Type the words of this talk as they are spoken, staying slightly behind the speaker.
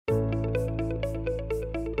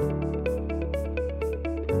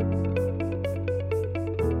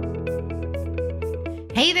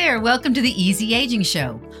Hey there, welcome to the Easy Aging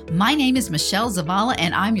Show. My name is Michelle Zavala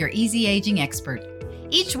and I'm your easy aging expert.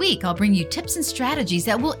 Each week, I'll bring you tips and strategies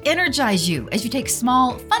that will energize you as you take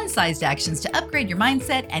small, fun-sized actions to upgrade your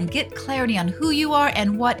mindset and get clarity on who you are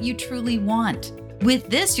and what you truly want. With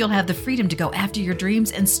this, you'll have the freedom to go after your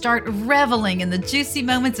dreams and start reveling in the juicy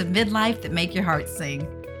moments of midlife that make your heart sing.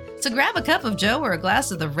 So grab a cup of Joe or a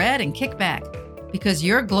glass of the red and kick back, because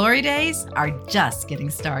your glory days are just getting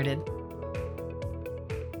started.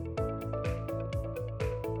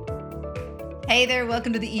 Hey there,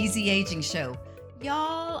 welcome to the Easy Aging Show.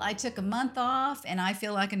 Y'all, I took a month off and I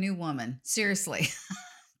feel like a new woman. Seriously.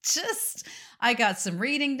 I got some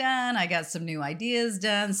reading done, I got some new ideas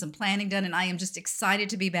done, some planning done, and I am just excited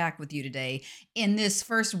to be back with you today in this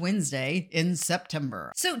first Wednesday in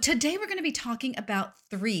September. So today we're going to be talking about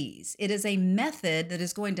threes. It is a method that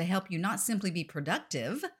is going to help you not simply be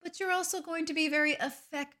productive, but you're also going to be very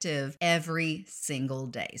effective every single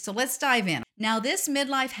day. So let's dive in. Now, this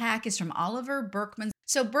midlife hack is from Oliver Burkeman.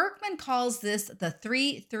 So Burkeman calls this the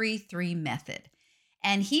 3-3-3 method.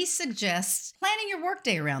 And he suggests planning your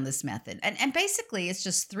workday around this method. And basically, it's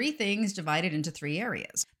just three things divided into three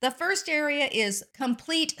areas. The first area is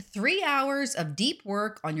complete 3 hours of deep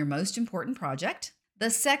work on your most important project. The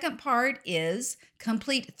second part is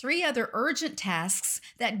complete 3 other urgent tasks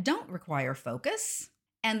that don't require focus.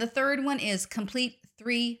 And the third one is complete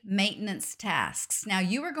 3 maintenance tasks. Now,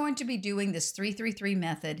 you are going to be doing this 3-3-3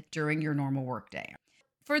 method during your normal workday.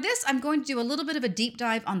 For this, I'm going to do a little bit of a deep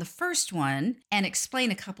dive on the first one and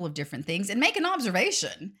explain a couple of different things and make an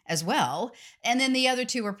observation as well. And then the other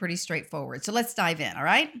two are pretty straightforward. So let's dive in, all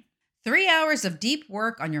right? 3 hours of deep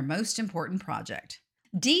work on your most important project.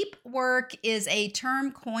 Deep work is a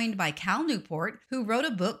term coined by Cal Newport, who wrote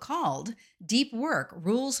a book called Deep Work: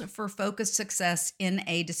 Rules for Focused Success in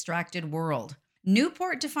a Distracted World.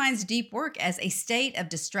 Newport defines deep work as a state of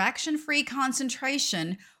distraction-free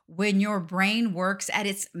concentration when your brain works at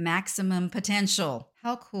its maximum potential.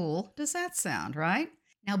 How cool does that sound, right?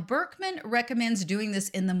 Now, Burkeman recommends doing this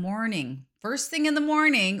in the morning, first thing in the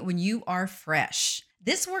morning when you are fresh.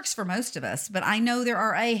 This works for most of us, but I know there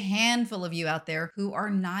are a handful of you out there who are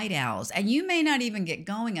night owls, and you may not even get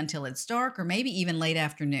going until it's dark or maybe even late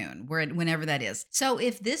afternoon, whenever that is. So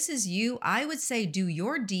if this is you, I would say do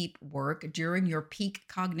your deep work during your peak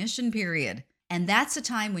cognition period. And that's a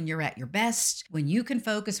time when you're at your best, when you can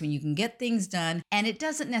focus, when you can get things done, and it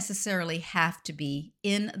doesn't necessarily have to be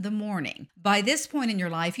in the morning. By this point in your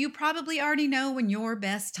life, you probably already know when your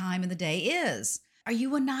best time of the day is. Are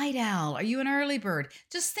you a night owl? Are you an early bird?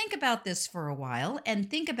 Just think about this for a while and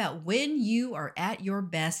think about when you are at your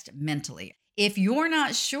best mentally. If you're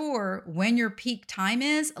not sure when your peak time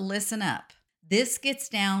is, listen up. This gets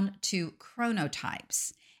down to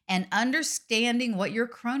chronotypes. And understanding what your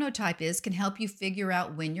chronotype is can help you figure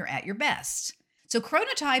out when you're at your best. So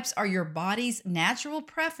chronotypes are your body's natural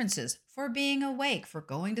preferences for being awake, for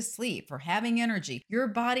going to sleep, for having energy. Your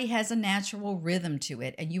body has a natural rhythm to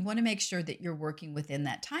it, and you want to make sure that you're working within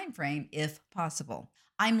that time frame if possible.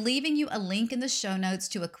 I'm leaving you a link in the show notes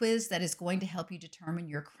to a quiz that is going to help you determine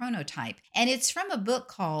your chronotype. And it's from a book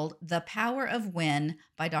called The Power of When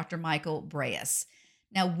by Dr. Michael Breus.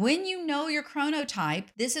 Now, when you know your chronotype,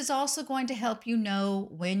 this is also going to help you know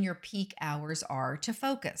when your peak hours are to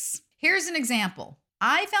focus. Here's an example.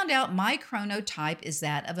 I found out my chronotype is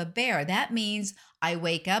that of a bear. That means I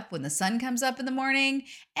wake up when the sun comes up in the morning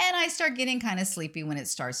and I start getting kind of sleepy when it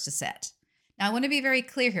starts to set. Now, I want to be very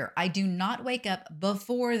clear here. I do not wake up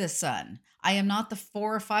before the sun. I am not the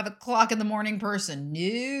 4 or 5 o'clock in the morning person.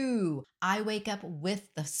 No, I wake up with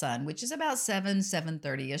the sun, which is about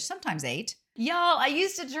 7:30-ish, sometimes 8. Y'all, I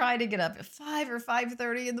used to try to get up at 5 or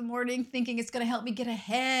 5:30 in the morning thinking it's going to help me get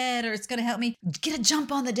ahead or it's going to help me get a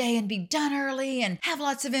jump on the day and be done early and have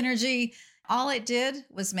lots of energy. All it did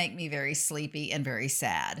was make me very sleepy and very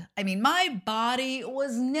sad. I mean, my body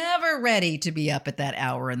was never ready to be up at that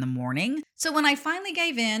hour in the morning. So when I finally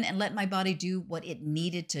gave in and let my body do what it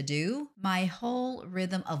needed to do, my whole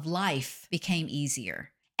rhythm of life became easier.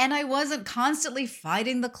 And I wasn't constantly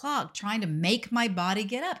fighting the clock, trying to make my body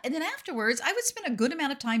get up. And then afterwards, I would spend a good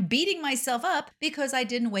amount of time beating myself up because I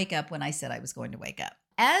didn't wake up when I said I was going to wake up.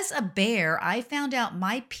 As a bear, I found out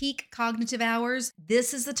my peak cognitive hours,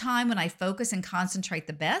 this is the time when I focus and concentrate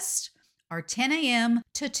the best, are 10 a.m.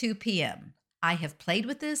 to 2 p.m. I have played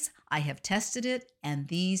with this, I have tested it, and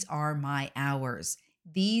these are my hours.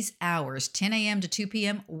 These hours, 10 a.m. to 2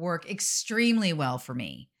 p.m., work extremely well for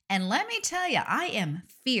me. And let me tell you, I am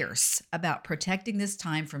fierce about protecting this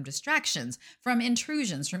time from distractions, from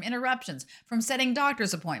intrusions, from interruptions, from setting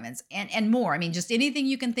doctor's appointments, and more. I mean, just anything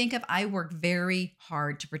you can think of, I work very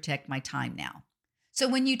hard to protect my time now. So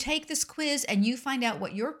when you take this quiz and you find out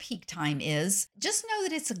what your peak time is, just know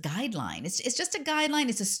that it's a guideline. It's just a guideline.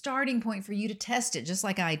 It's a starting point for you to test it, just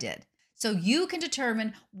like I did. So you can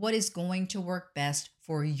determine what is going to work best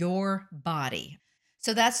for your body.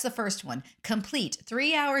 So that's the first one. Complete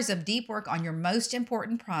 3 hours of deep work on your most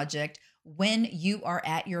important project when you are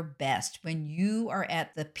at your best, when you are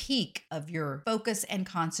at the peak of your focus and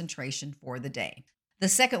concentration for the day. The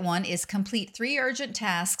second one is complete 3 urgent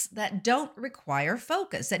tasks that don't require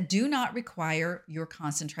focus, that do not require your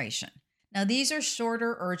concentration. Now, these are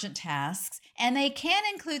shorter, urgent tasks, and they can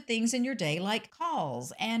include things in your day like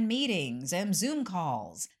calls and meetings and Zoom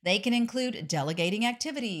calls. They can include delegating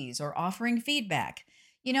activities or offering feedback.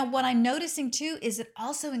 You know, what I'm noticing too is it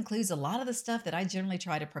also includes a lot of the stuff that I generally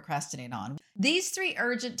try to procrastinate on. These 3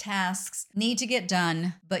 urgent tasks need to get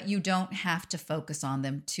done, but you don't have to focus on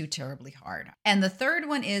them too terribly hard. And the third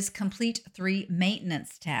one is complete 3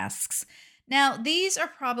 maintenance tasks. Now, these are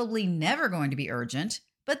probably never going to be urgent,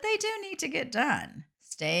 but they do need to get done.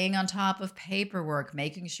 Staying on top of paperwork,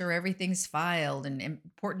 making sure everything's filed and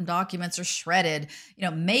important documents are shredded,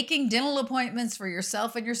 making dental appointments for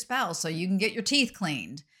yourself and your spouse so you can get your teeth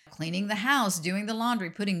cleaned, cleaning the house, doing the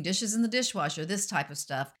laundry, putting dishes in the dishwasher, this type of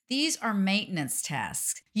stuff. These are maintenance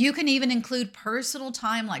tasks. You can even include personal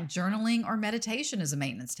time like journaling or meditation as a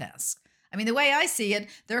maintenance task. I mean, the way I see it,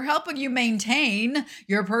 they're helping you maintain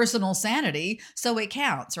your personal sanity, so it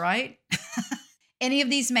counts, right? Any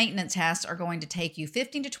of these maintenance tasks are going to take you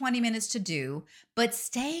 15 to 20 minutes to do, but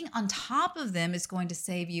staying on top of them is going to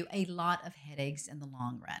save you a lot of headaches in the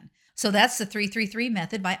long run. So that's the 333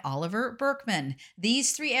 method by Oliver Burkeman.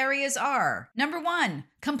 These 3 areas are, number 1,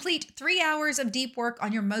 complete 3 hours of deep work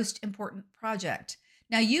on your most important project.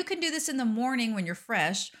 Now, you can do this in the morning when you're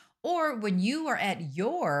fresh or when you are at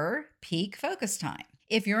your peak focus time.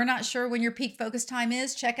 If you're not sure when your peak focus time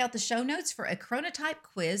is, check out the show notes for a chronotype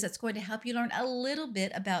quiz that's going to help you learn a little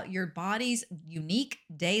bit about your body's unique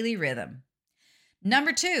daily rhythm.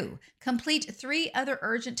 Number 2, complete 3 other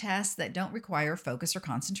urgent tasks that don't require focus or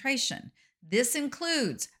concentration. This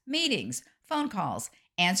includes meetings, phone calls,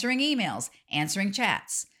 answering emails, answering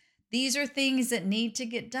chats. These are things that need to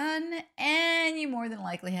get done, and you more than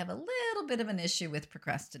likely have a little bit of an issue with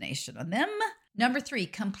procrastination on them. Number 3,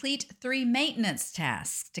 complete 3 maintenance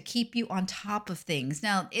tasks to keep you on top of things.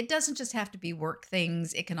 Now, it doesn't just have to be work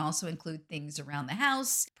things. It can also include things around the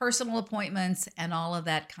house, personal appointments, and all of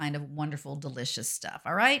that kind of wonderful, delicious stuff.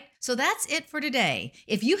 All right? So that's it for today.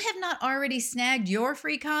 If you have not already snagged your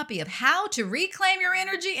free copy of How to Reclaim Your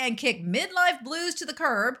Energy and Kick Midlife Blues to the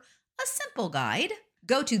Curb, a simple guide,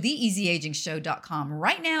 go to theeasyagingshow.com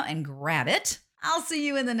right now and grab it. I'll see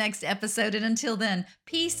you in the next episode. And until then,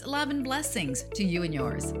 peace, love, and blessings to you and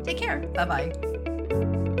yours. Take care. Bye-bye.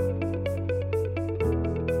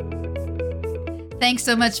 Thanks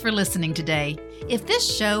so much for listening today. If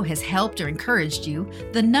this show has helped or encouraged you,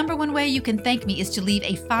 the number one way you can thank me is to leave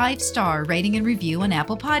a 5-star rating and review on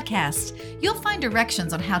Apple Podcasts. You'll find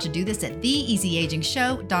directions on how to do this at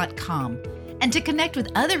theeasyagingshow.com. And to connect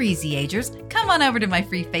with other Easy Agers, come on over to my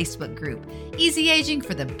free Facebook group, Easy Aging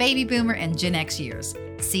for the Baby Boomer and Gen X years.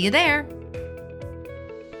 See you there.